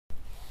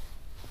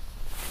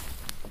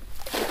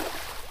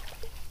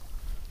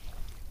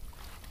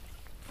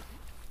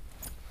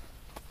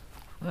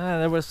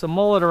There was some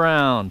mullet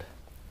around.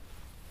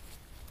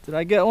 Did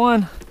I get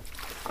one?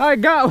 I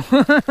got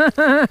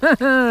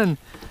one!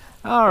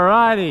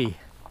 Alrighty.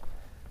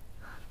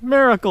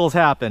 Miracles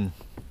happen.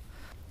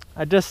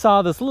 I just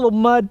saw this little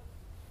mud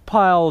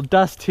pile of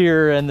dust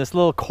here in this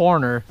little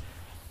corner,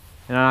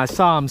 and I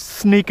saw them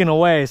sneaking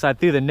away, so I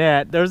threw the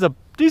net. There's a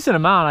decent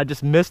amount. I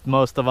just missed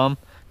most of them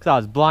because I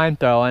was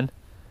blind throwing.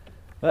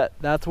 But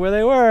that's where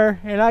they were,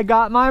 and I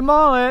got my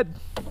mullet.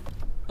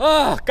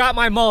 Oh, got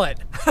my mullet.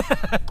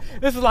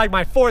 This is like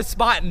my fourth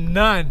spot and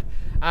none.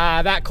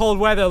 That cold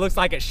weather looks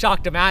like it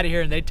shocked them out of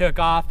here and they took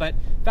off, but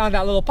found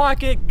that little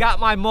pocket, got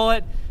my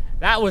mullet.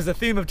 That was the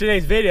theme of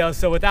today's video,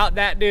 so without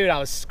that dude, I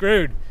was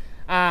screwed.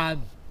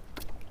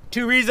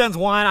 Two reasons.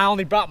 One, I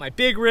only brought my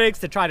big rigs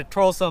to try to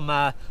troll some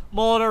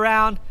mullet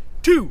around.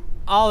 Two,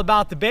 All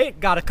About the Bait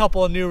got a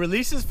couple of new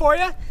releases for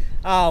you.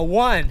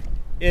 One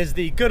is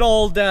the good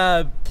old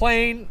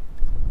plain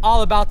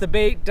All About the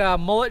Bait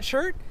mullet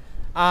shirt.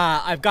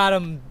 I've got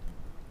them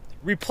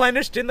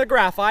replenished in the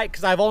graphite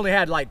because I've only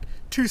had like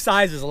 2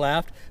 sizes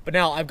left, but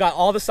now I've got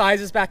all the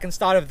sizes back in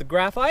stock of the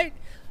graphite.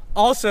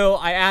 Also,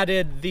 I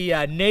added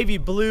the navy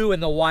blue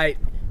and the white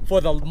for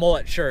the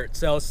mullet shirt.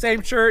 So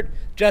same shirt,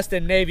 just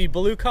in navy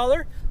blue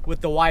color with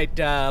the white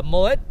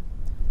mullet.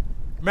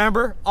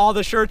 Remember, all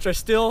the shirts are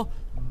still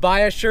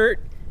buy a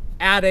shirt,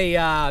 add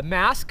a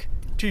mask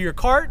to your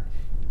cart,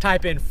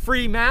 type in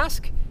free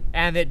mask,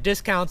 and it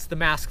discounts the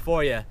mask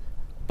for you.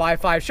 Buy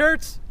 5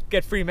 shirts,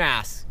 get free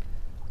masks.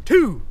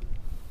 2,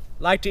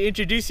 like to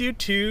introduce you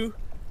to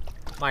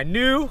my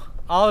new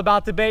All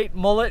About the Bait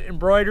mullet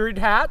embroidered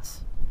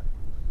hats.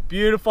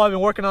 Beautiful. I've been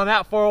working on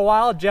that for a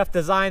while. Jeff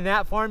designed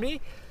that for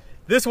me.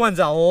 This one's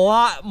a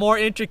lot more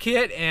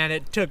intricate, and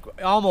it took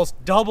almost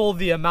double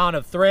the amount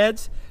of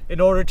threads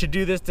in order to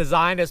do this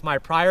design as my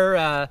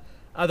prior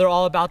other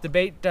All About the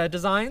Bait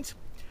designs.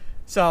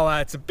 So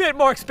it's a bit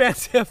more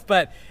expensive,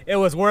 but it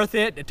was worth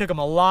it. It took them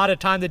a lot of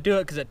time to do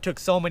it because it took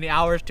so many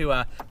hours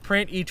to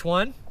print each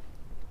one.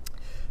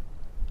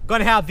 Going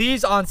to have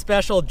these on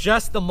special,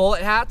 just the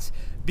mullet hats.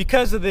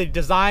 Because of the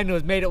design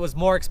it was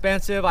more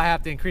expensive, I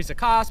have to increase the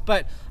cost,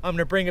 but I'm going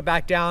to bring it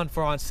back down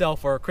for on sale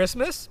for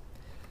Christmas.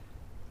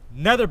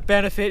 Another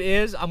benefit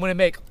is I'm going to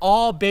make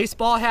all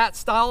baseball hat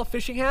style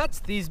fishing hats,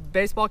 these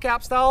baseball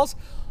cap styles.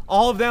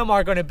 All of them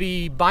are going to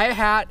be buy a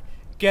hat,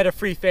 get a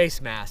free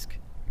face mask.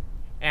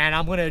 And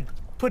I'm going to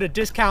put a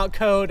discount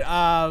code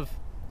of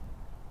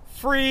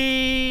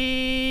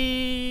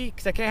free,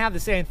 because I can't have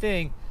the same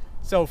thing,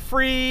 so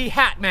free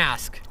hat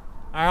mask.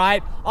 All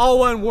right, all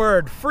one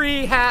word,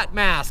 free hat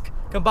mask,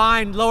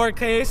 combined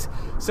lowercase.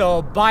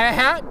 So buy a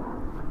hat,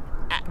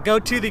 go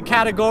to the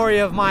category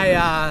of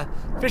my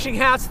fishing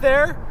hats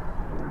there,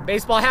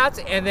 baseball hats,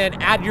 and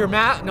then add your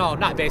no,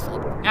 not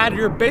baseball, add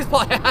your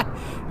baseball hat,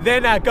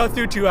 then go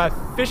through to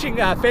fishing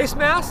face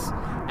masks,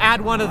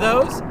 add one of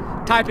those,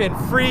 type in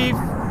free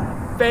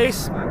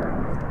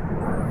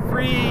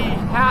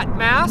hat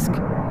mask.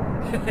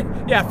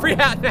 Yeah, free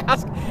hat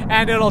mask,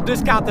 and it'll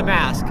discount the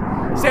mask.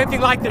 Same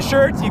thing like the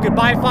shirts. You could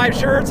buy 5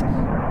 shirts,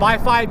 buy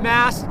 5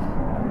 masks,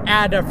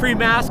 add a free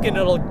mask, and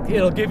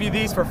it'll give you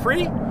these for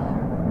free.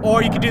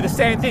 Or you could do the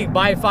same thing,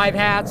 buy 5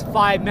 hats,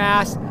 5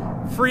 masks,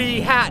 free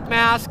hat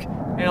mask,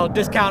 and it'll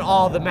discount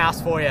all the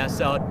masks for you.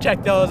 So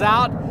check those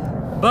out.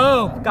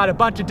 Boom, got a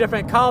bunch of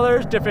different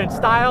colors, different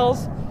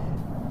styles.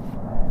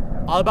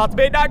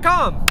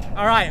 AllAboutTheBait.com.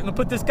 All right, I'm gonna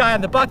put this guy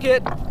in the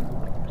bucket.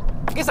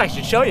 I guess I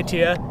should show it to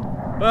you.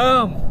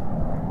 Boom,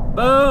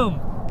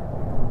 boom,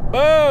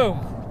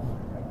 boom.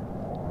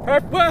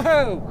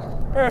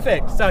 Whoa,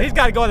 perfect. So he's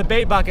got to go in the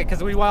bait bucket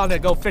because we want to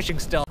go fishing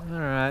still. All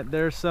right,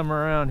 there's some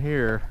around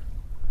here.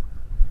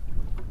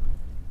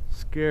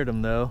 Scared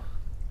him though.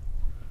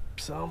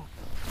 Some.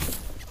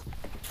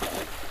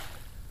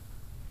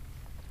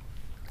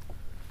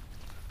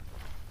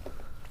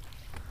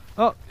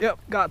 Oh, yep,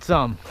 got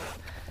some.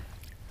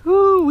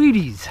 Woo,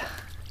 Wheaties.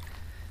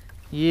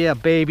 Yeah,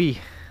 baby.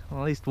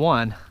 Well, at least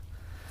one.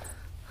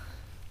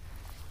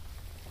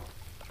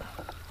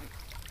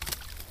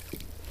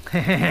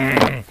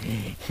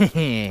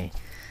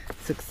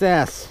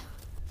 Success.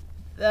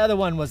 The other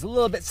one was a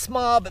little bit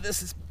small, but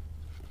this is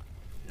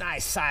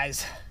nice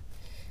size.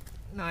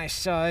 Nice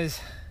size.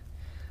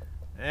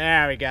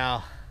 There we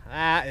go.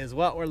 That is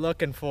what we're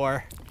looking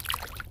for.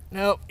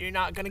 Nope, you're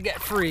not gonna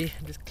get free.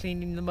 I'm just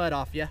cleaning the mud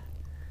off you.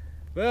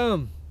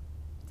 Boom.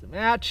 It's a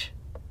match.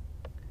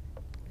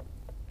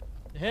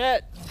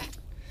 Hit.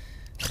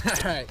 All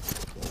right.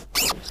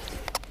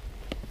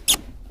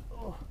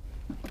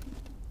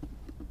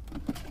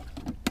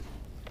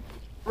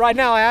 Right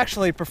now I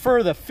actually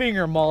prefer the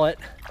finger mullet,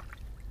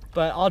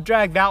 but I'll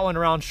drag that one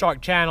around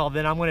Shark Channel.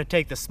 Then I'm going to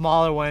take the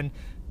smaller one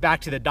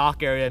back to the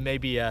dock area and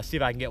maybe see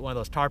if I can get one of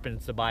those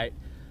tarpons to bite.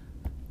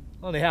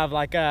 Only have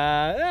like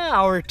an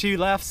hour or 2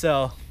 left,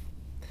 so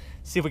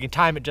see if we can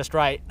time it just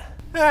right.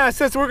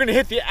 Since we're going to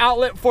hit the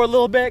outlet for a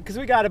little bit because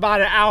we got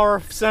about an hour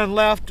of sun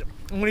left,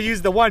 I'm going to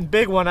use the one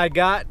big one I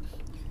got.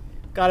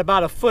 Got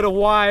about 1 foot of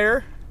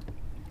wire,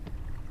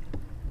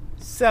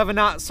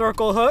 7/0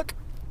 circle hook.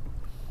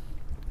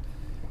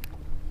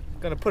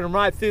 Gonna put them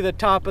right through the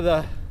top of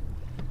the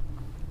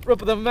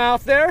rip of the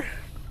mouth there.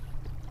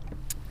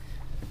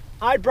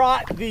 I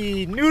brought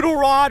the noodle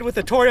rod with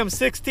the Torium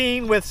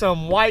 16 with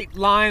some white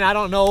line. I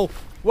don't know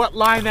what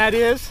line that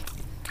is.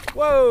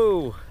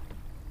 Whoa!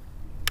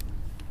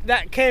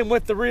 That came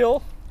with the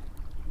reel.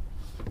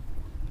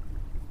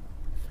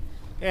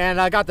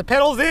 And I got the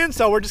pedals in,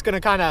 so we're just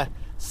gonna kind of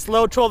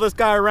slow troll this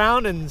guy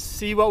around and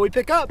see what we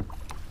pick up.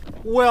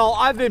 Well,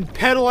 I've been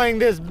pedaling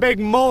this big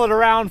mullet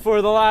around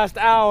for the last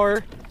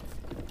hour.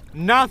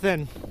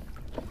 Nothing.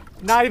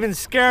 Not even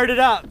scared it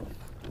up.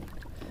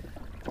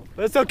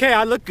 But it's okay,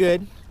 I look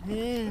good.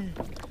 Yeah.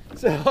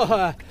 So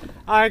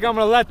I think I'm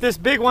gonna let this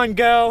big one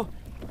go,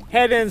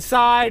 head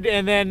inside,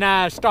 and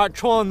then start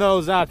trolling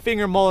those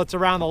finger mullets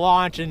around the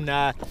launch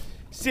and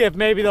see if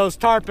maybe those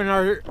tarpon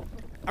are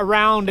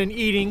around and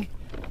eating.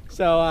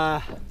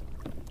 So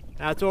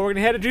that's what we're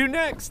gonna head to do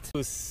next.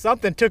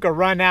 Something took a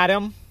run at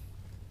him.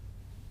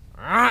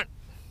 I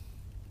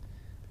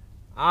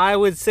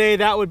would say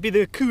that would be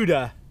the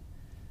Cuda.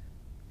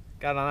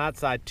 Got on that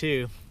side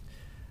too.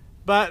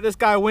 But this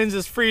guy wins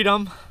his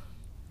freedom.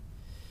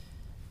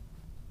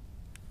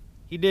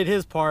 He did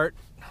his part.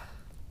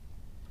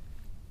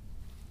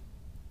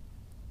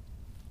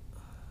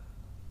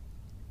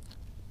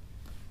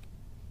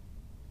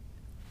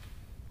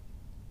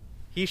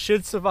 He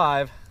should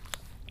survive.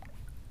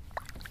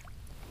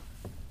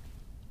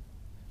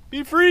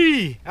 Be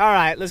free!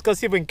 Alright, let's go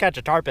see if we can catch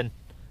a tarpon.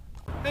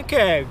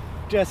 Okay,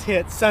 just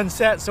hit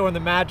sunset, so we're in the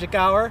magic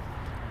hour.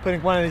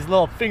 Putting one of these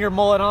little finger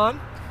mullet on.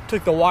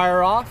 Took the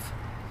wire off.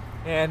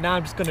 And now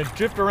I'm just gonna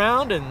drift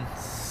around and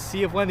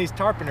see if one of these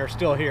tarpon are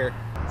still here.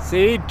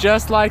 See,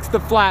 just like the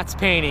flats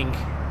painting.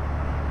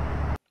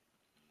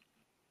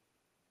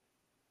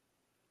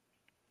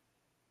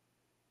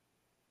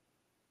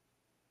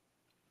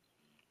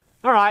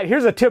 All right,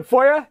 here's a tip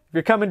for you. If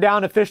you're coming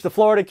down to fish the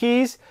Florida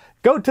Keys,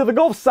 go to the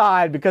Gulf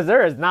side because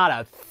there is not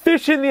a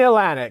fish in the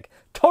Atlantic.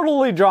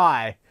 Totally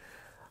dry.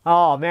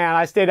 Oh man,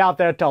 I stayed out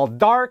there till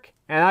dark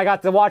and I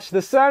got to watch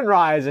the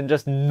sunrise and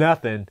just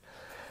nothing.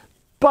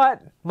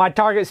 But my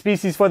target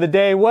species for the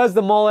day was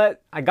the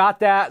mullet. I got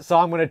that, so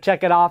I'm gonna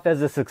check it off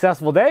as a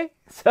successful day.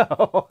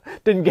 So,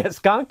 didn't get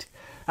skunked.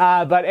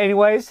 But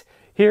anyways,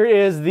 here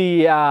is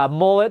the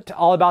mullet,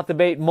 All About the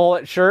Bait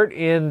mullet shirt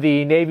in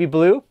the navy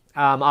blue.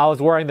 I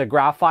was wearing the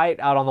graphite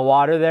out on the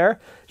water there.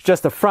 It's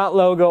just the front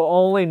logo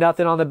only,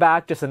 nothing on the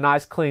back, just a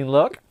nice clean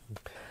look.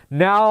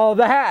 Now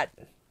the hat.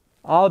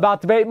 All About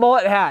the Bait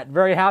mullet hat.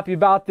 Very happy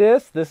about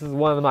this. This is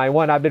one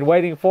I've been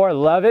waiting for.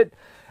 Love it.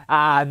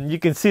 You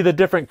can see the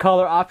different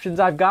color options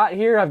I've got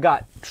here. I've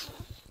got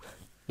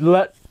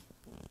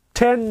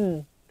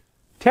 10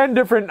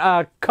 different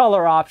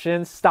color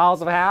options,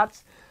 styles of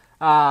hats.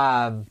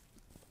 The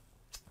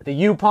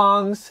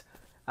U-pongs.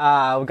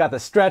 We've got the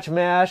stretch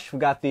mesh. We've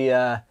got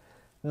the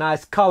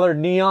nice colored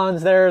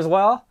neons there as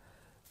well.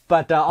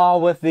 But all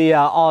with the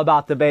All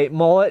About the Bait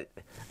mullet.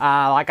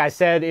 Like I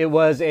said, it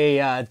was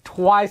a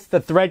twice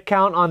the thread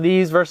count on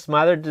these versus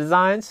my other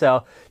designs,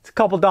 so it's a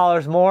couple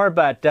dollars more,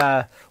 but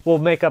we'll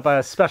make up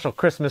a special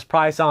Christmas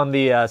price on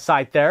the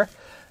site there.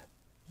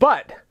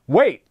 But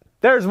wait,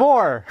 there's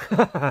more.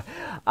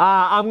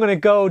 I'm gonna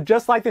go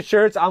just like the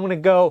shirts. I'm gonna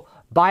go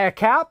buy a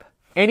cap,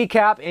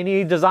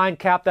 any design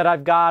cap that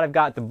I've got. I've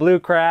got the blue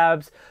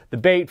crabs, the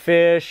bait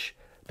fish,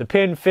 the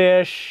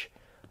pinfish,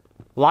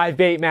 live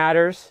bait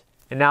matters,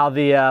 and now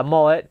the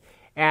mullet.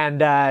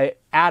 And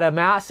add a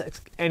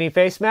mask, any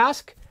face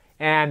mask,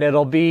 and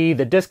it'll be,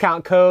 the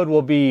discount code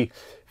will be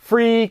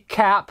free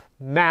cap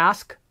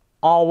mask,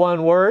 all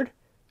one word,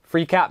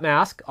 free cap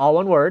mask, all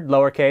one word,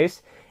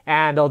 lowercase,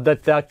 and it'll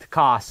deduct the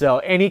cost. So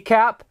any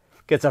cap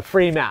gets a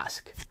free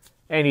mask.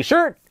 Any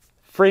shirt,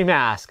 free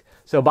mask.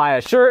 So buy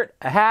a shirt,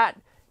 a hat,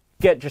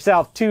 get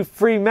yourself 2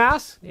 free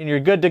masks, and you're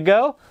good to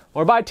go.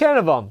 Or buy 10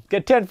 of them,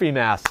 get 10 free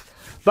masks.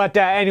 But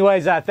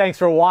anyways, thanks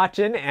for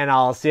watching, and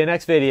I'll see you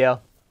next video.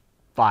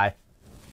 Bye.